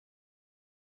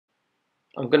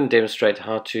I'm going to demonstrate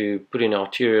how to put in an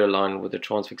arterial line with the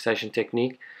transfixation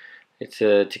technique. It's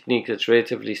a technique that's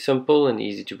relatively simple and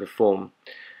easy to perform.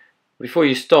 Before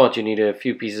you start, you need a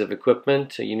few pieces of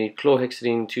equipment. You need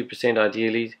chlorhexidine 2%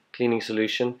 ideally, cleaning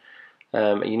solution.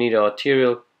 You need an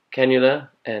arterial cannula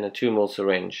and a 2 ml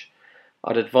syringe.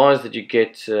 I'd advise that you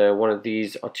get one of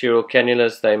these arterial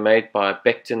cannulas. They're made by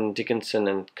Becton, Dickinson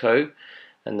and Co.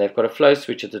 And they've got a flow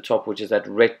switch at the top, which is that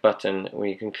red button where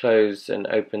you can close and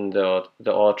open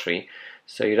the artery,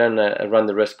 so you don't run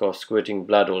the risk of squirting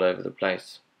blood all over the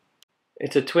place.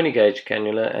 It's a 20 gauge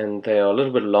cannula, and they are a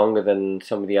little bit longer than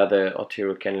some of the other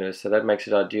arterial cannulas, so that makes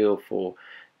it ideal for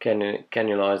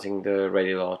cannulizing the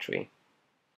radial artery.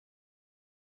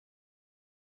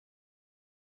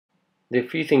 There are a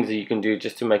few things that you can do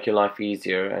just to make your life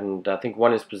easier, and I think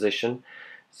one is position.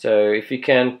 So if you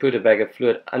can, put a bag of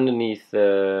fluid underneath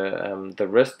the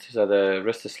wrist, so the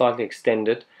wrist is slightly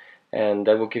extended, and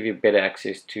that will give you better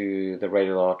access to the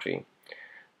radial artery.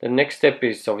 The next step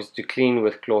is obviously to clean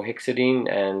with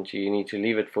chlorhexidine, and you need to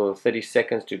leave it for 30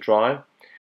 seconds to dry.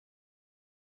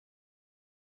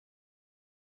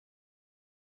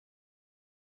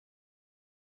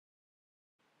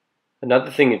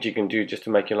 Another thing that you can do just to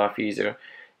make your life easier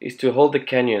is to hold the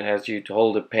cannula as you to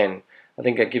hold a pen. I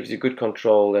think that gives you good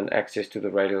control and access to the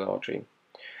radial artery.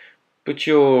 Put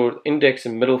your index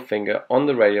and middle finger on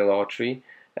the radial artery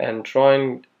and try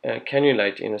and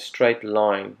cannulate in a straight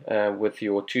line with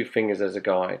your 2 fingers as a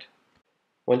guide.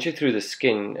 Once you're through the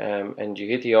skin and you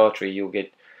hit the artery, you'll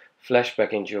get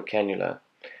flashback into your cannula.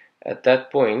 At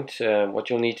that point, what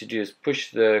you'll need to do is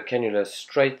push the cannula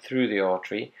straight through the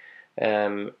artery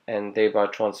and thereby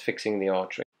transfixing the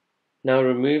artery. Now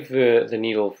remove the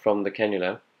needle from the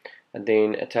cannula and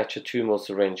then attach a 2 ml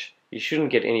syringe. You shouldn't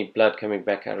get any blood coming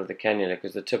back out of the cannula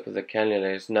because the tip of the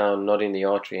cannula is now not in the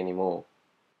artery anymore.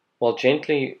 While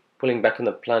gently pulling back on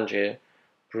the plunger,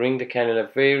 bring the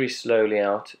cannula very slowly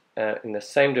out in the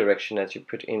same direction as you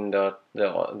put in the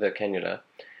cannula.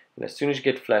 And as soon as you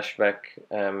get flashback,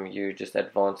 you just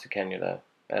advance the cannula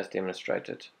as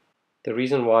demonstrated. The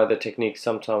reason why the techniques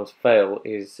sometimes fail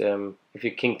is if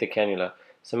you kink the cannula.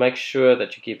 So make sure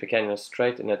that you keep the cannula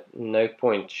straight, and at no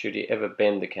point should you ever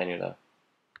bend the cannula.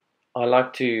 I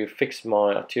like to fix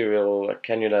my arterial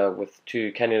cannula with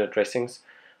 2 cannula dressings.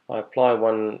 I apply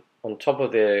one on top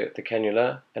of the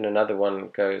cannula and another one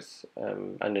goes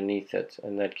underneath it,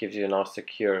 and that gives you a nice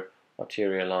secure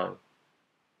arterial line.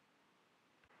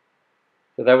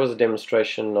 So that was a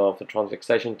demonstration of the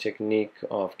transfixation technique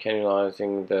of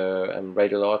cannulizing the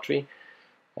radial artery.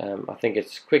 I think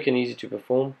it's quick and easy to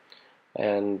perform,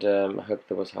 and I hope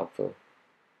that was helpful.